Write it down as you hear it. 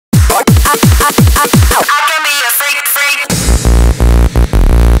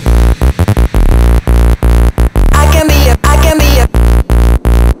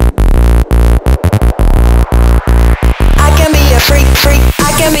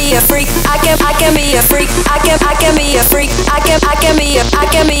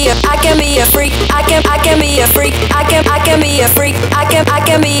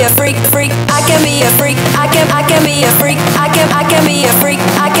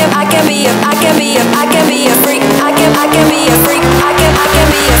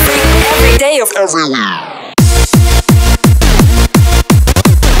Everywhere.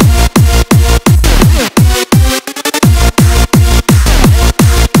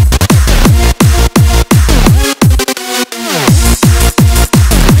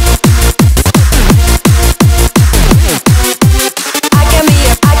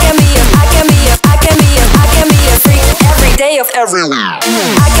 Everywhere.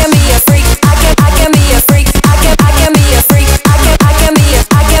 I can be a freak. I can be a freak. I can be a freak. I can be a freak. I can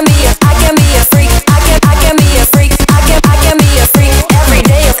be a freak. I can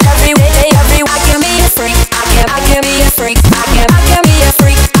be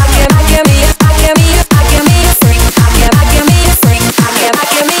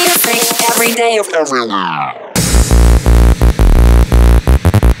a freak. Every day of every day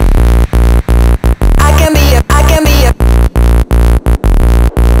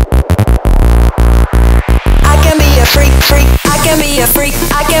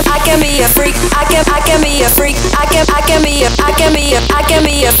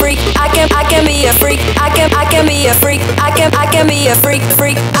I can be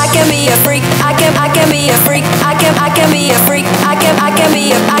a freak. I can be a freak. I can be a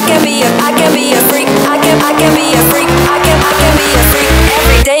freak. I can be a freak. I can be a freak. I can be a freak.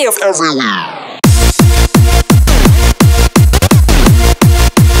 Every day of everywhere. Every day of everywhere.